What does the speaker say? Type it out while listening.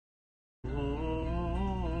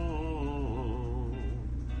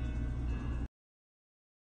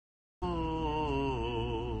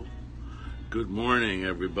Good morning,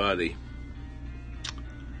 everybody.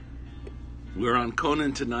 We're on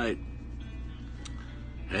Conan tonight.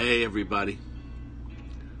 Hey, everybody.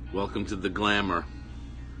 Welcome to the glamour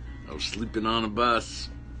of sleeping on a bus.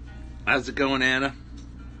 How's it going, Anna?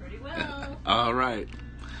 Pretty well. All right.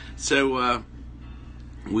 So,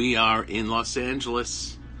 we are in Los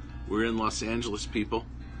Angeles. We're in Los Angeles, people.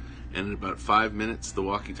 And in about 5 minutes, the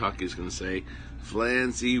walkie-talkie is going to say,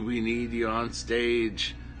 Flancy, we need you on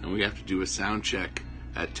stage. And we have to do a sound check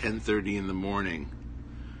at 10:30 in the morning.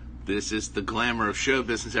 This is the glamour of show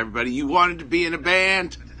business, everybody. You wanted to be in a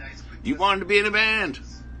band. You wanted to be in a band.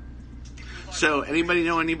 So, anybody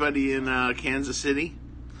know anybody in Kansas City?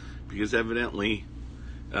 Because evidently,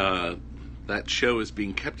 that show is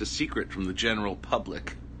being kept a secret from the general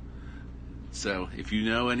public. So, if you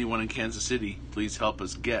know anyone in Kansas City, please help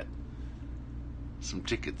us get some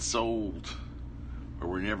tickets sold, or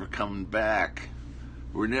we're never coming back.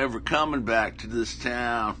 We're never coming back to this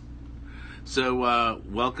town. So,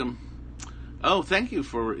 welcome. Oh, thank you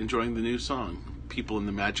for enjoying the new song. People in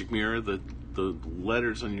the Magic Mirror, the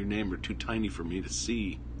letters on your name are too tiny for me to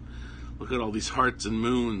see. Look at all these hearts and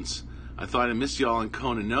moons. I thought I missed y'all in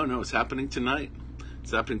Conan. No, it's happening tonight.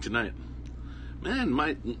 It's happening tonight. Man,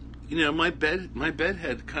 my bed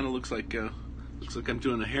head kind of looks like I'm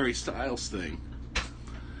doing a Harry Styles thing.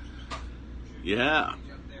 Yeah.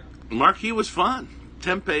 Marquee was fun.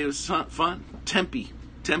 Tempe was fun. Tempe.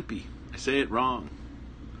 I say it wrong.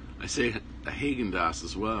 I say a Haagen-Dazs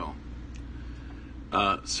as well.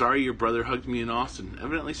 Sorry your brother hugged me in Austin.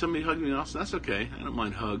 Evidently somebody hugged me in Austin. That's okay. I don't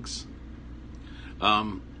mind hugs.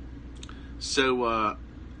 So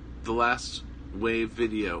the last wave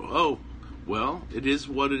video. Oh, well, it is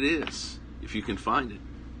what it is, if you can find it.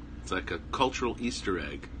 It's like a cultural Easter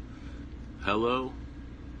egg. Hello,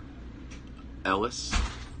 Ellis,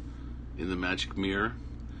 in the Magic Mirror.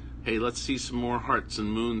 Hey, let's see some more hearts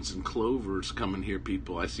and moons and clovers coming here,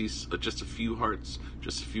 people. I see just a few hearts,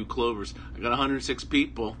 just a few clovers. I got 106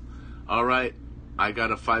 people. All right, I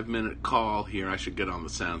got a 5-minute call here. I should get on the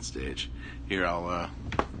soundstage. Here, I'll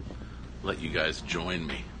let you guys join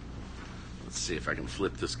me. Let's see if I can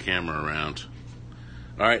flip this camera around.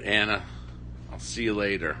 All right, Anna, I'll see you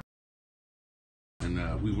later.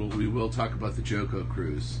 And we will talk about the Joko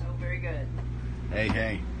cruise. Oh, very good.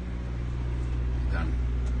 Hey. Done.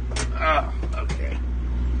 Oh, okay.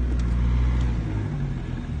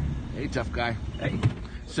 Hey, tough guy. Hey.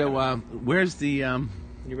 So, where's the, You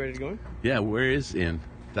ready to go in? Yeah, where is in?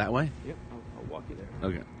 That way? Yep, I'll walk you there.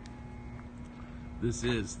 Okay. This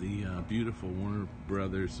is the beautiful Warner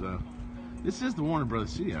Brothers, this is the Warner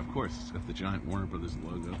Brothers studio, of course. It's got the giant Warner Brothers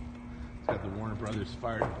logo. It's got the Warner Brothers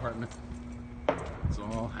Fire Department. It's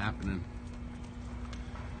all happening.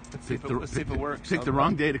 Let's see if it works. Pick the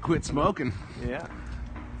wrong day to quit smoking. Yeah.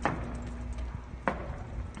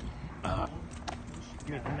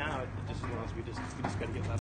 Now, just as long as we just gotta get that.